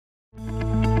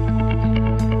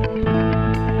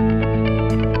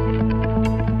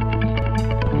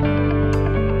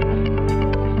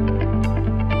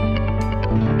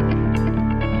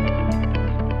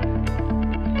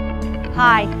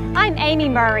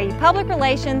Murray, Public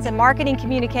Relations and Marketing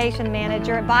Communication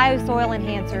Manager at BioSoil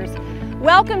Enhancers.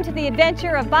 Welcome to the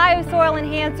adventure of BioSoil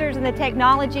Enhancers and the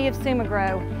technology of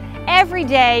SumaGrow. Every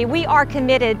day we are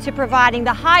committed to providing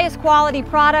the highest quality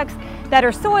products that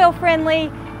are soil friendly,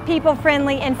 people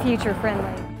friendly, and future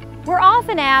friendly. We're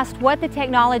often asked what the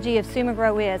technology of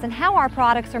SumaGrow is and how our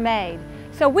products are made.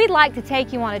 So we'd like to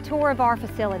take you on a tour of our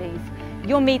facilities.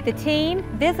 You'll meet the team,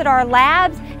 visit our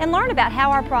labs, and learn about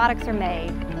how our products are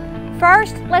made.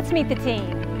 First, let's meet the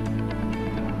team.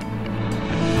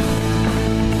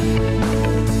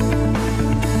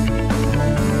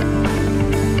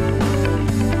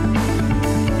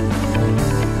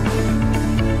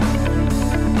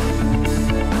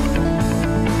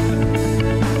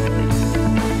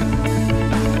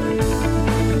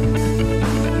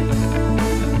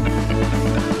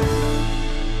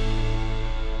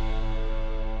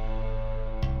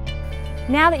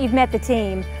 Now that you've met the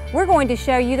team, we're going to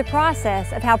show you the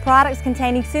process of how products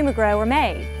containing SumaGrow are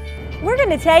made. We're going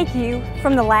to take you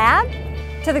from the lab,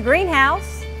 to the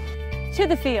greenhouse, to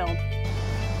the field,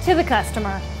 to the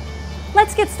customer.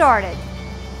 Let's get started.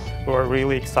 We're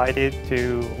really excited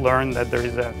to learn that there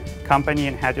is a company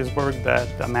in Hattiesburg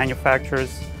that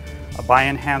manufactures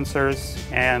bioenhancers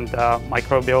and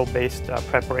microbial-based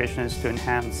preparations to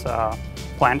enhance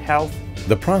plant health.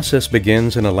 The process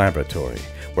begins in a laboratory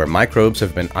where microbes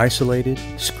have been isolated,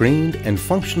 screened, and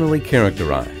functionally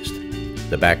characterized.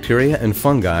 The bacteria and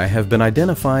fungi have been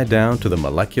identified down to the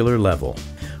molecular level.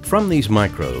 From these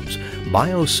microbes,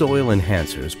 BioSoil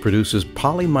Enhancers produces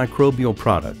polymicrobial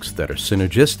products that are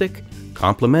synergistic,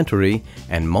 complementary,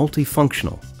 and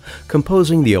multifunctional,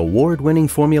 composing the award-winning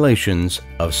formulations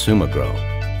of SumaGrow.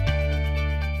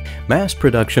 Mass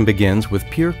production begins with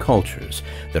pure cultures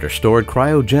that are stored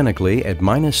cryogenically at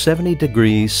 -70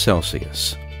 degrees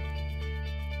Celsius.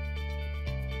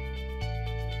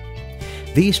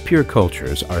 These pure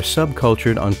cultures are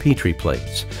subcultured on Petri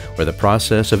plates, where the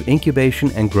process of incubation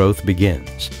and growth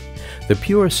begins. The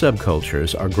pure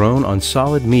subcultures are grown on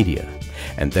solid media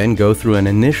and then go through an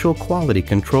initial quality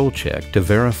control check to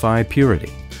verify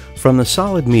purity. From the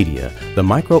solid media, the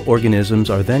microorganisms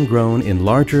are then grown in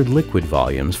larger liquid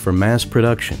volumes for mass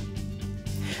production.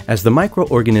 As the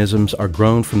microorganisms are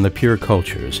grown from the pure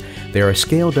cultures, they are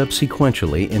scaled up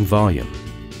sequentially in volume.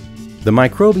 The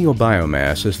microbial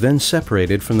biomass is then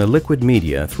separated from the liquid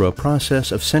media through a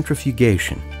process of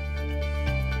centrifugation.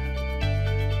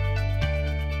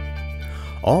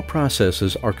 All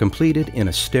processes are completed in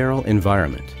a sterile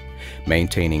environment,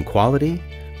 maintaining quality,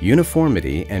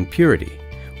 uniformity, and purity,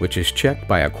 which is checked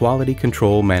by a quality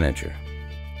control manager.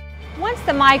 Once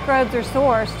the microbes are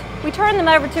sourced, we turn them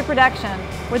over to production,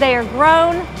 where they are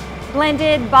grown,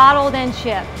 blended, bottled, and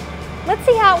shipped. Let's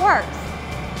see how it works.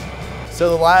 So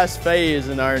the last phase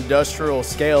in our industrial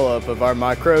scale-up of our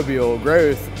microbial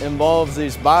growth involves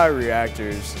these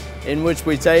bioreactors, in which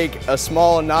we take a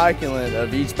small inoculant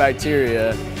of each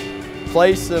bacteria,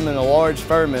 place them in a large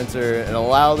fermenter, and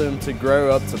allow them to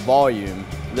grow up to volume.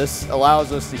 This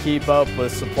allows us to keep up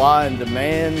with supply and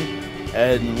demand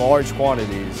in large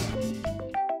quantities.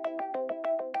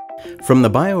 From the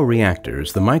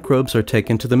bioreactors, the microbes are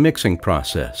taken to the mixing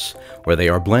process, where they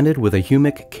are blended with a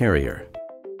humic carrier.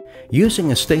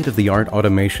 Using a state-of-the-art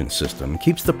automation system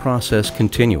keeps the process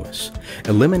continuous,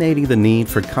 eliminating the need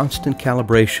for constant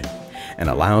calibration, and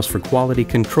allows for quality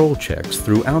control checks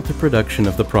throughout the production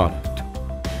of the product.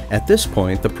 At this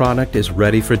point, the product is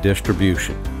ready for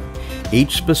distribution.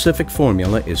 Each specific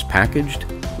formula is packaged,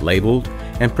 labeled,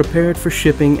 and prepared for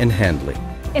shipping and handling.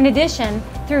 In addition,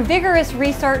 through vigorous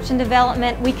research and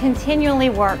development, we continually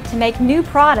work to make new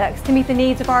products to meet the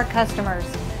needs of our customers.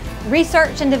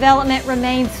 Research and development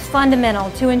remains fundamental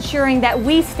to ensuring that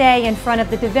we stay in front of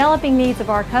the developing needs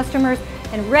of our customers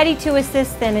and ready to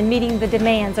assist them in meeting the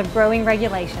demands of growing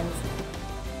regulations.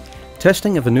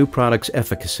 Testing of a new product's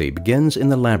efficacy begins in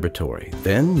the laboratory,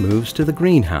 then moves to the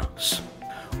greenhouse.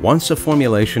 Once a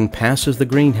formulation passes the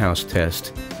greenhouse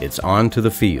test, it's on to the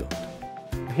field.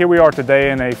 Here we are today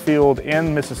in a field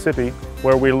in Mississippi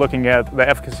where we're looking at the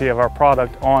efficacy of our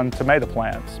product on tomato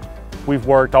plants. We've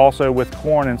worked also with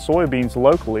corn and soybeans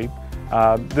locally.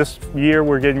 This year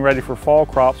we're getting ready for fall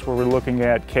crops where we're looking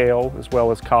at kale as well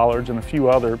as collards and a few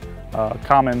other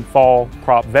common fall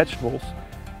crop vegetables.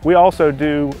 We also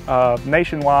do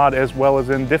nationwide as well as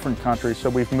in different countries, so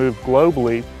we've moved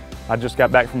globally. I just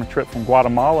got back from a trip from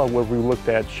Guatemala where we looked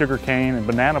at sugarcane and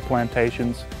banana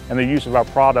plantations and the use of our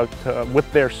product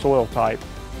with their soil type.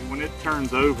 When it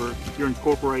turns over, you're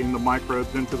incorporating the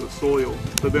microbes into the soil,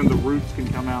 so then the roots can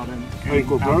come out and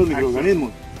incorporar los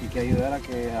microorganismos y que ayudar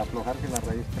a aflojar que la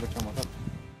raíz crezca más rápido.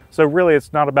 So really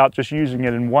it's not about just using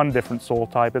it in one different soil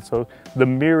type, it's the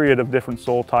myriad of different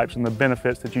soil types and the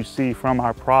benefits that you see from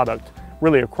our product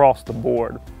really across the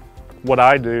board. What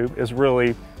I do is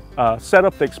really set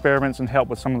up the experiments and help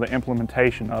with some of the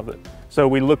implementation of it. So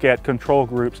we look at control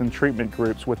groups and treatment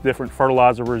groups with different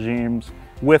fertilizer regimes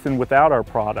with and without our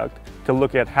product to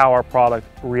look at how our product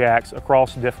reacts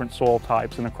across different soil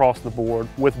types and across the board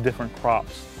with different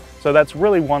crops. So that's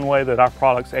really one way that our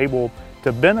product's able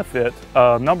to benefit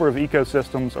a number of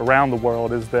ecosystems around the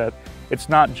world, is that it's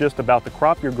not just about the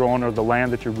crop you're growing or the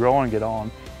land that you're growing it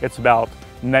on. It's about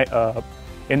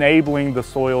enabling the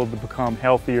soil to become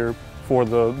healthier for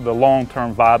the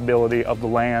long-term viability of the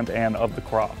land and of the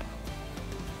crop.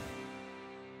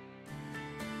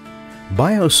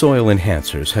 BioSoil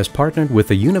Enhancers has partnered with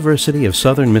the University of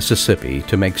Southern Mississippi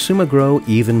to make SumaGrow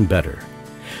even better.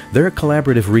 Their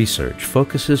collaborative research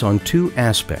focuses on two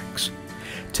aspects: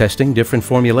 testing different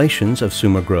formulations of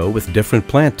SumaGrow with different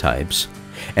plant types,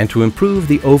 and to improve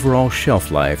the overall shelf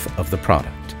life of the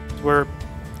product. We're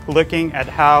looking at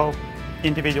how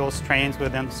individual strains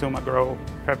within SumaGrow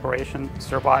preparation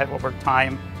survive over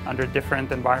time under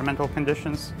different environmental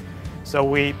conditions. So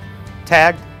we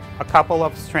tagged a couple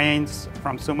of strains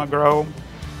from SumaGrow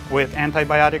with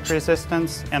antibiotic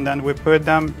resistance, and then we put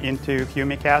them into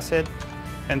humic acid.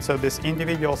 And so these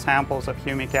individual samples of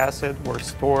humic acid were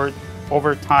stored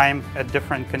over time at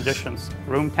different conditions: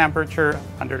 room temperature,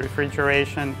 under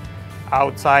refrigeration,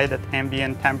 outside at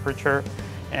ambient temperature,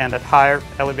 and at higher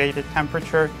elevated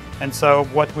temperature. And so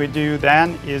what we do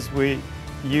then is we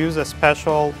use a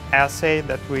special assay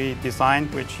that we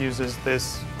designed, which uses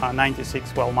this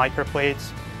 96 well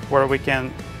microplates, where we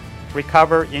can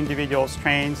recover individual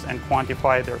strains and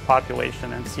quantify their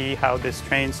population and see how these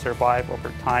strains survive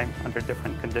over time under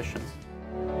different conditions.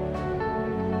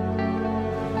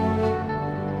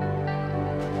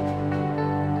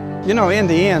 You know, in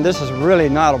the end, this is really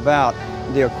not about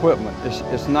the equipment.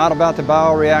 It's not about the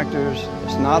bioreactors.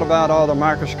 It's not about all the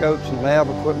microscopes and lab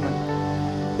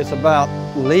equipment. It's about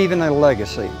leaving a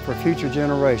legacy for future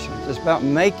generations. It's about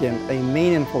making a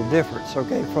meaningful difference,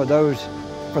 okay, for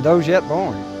those yet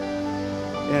born.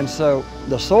 And so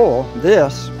the soil,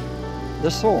 this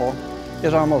soil,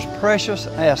 is our most precious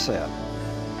asset.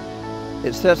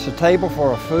 It sets the table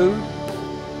for our food.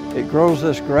 It grows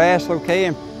this grass, okay,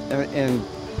 and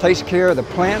takes care of the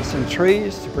plants and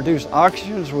trees to produce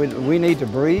oxygen we need to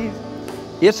breathe.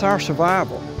 It's our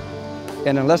survival.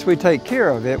 And unless we take care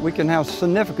of it, we can have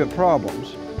significant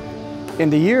problems. In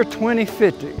the year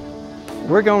 2050,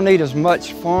 we're going to need as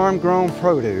much farm-grown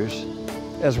produce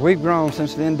as we've grown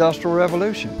since the Industrial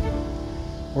Revolution.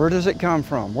 Where does it come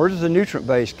from? Where does the nutrient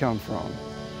base come from?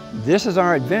 This is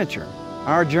our adventure,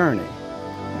 our journey,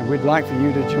 and we'd like for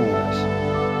you to join us.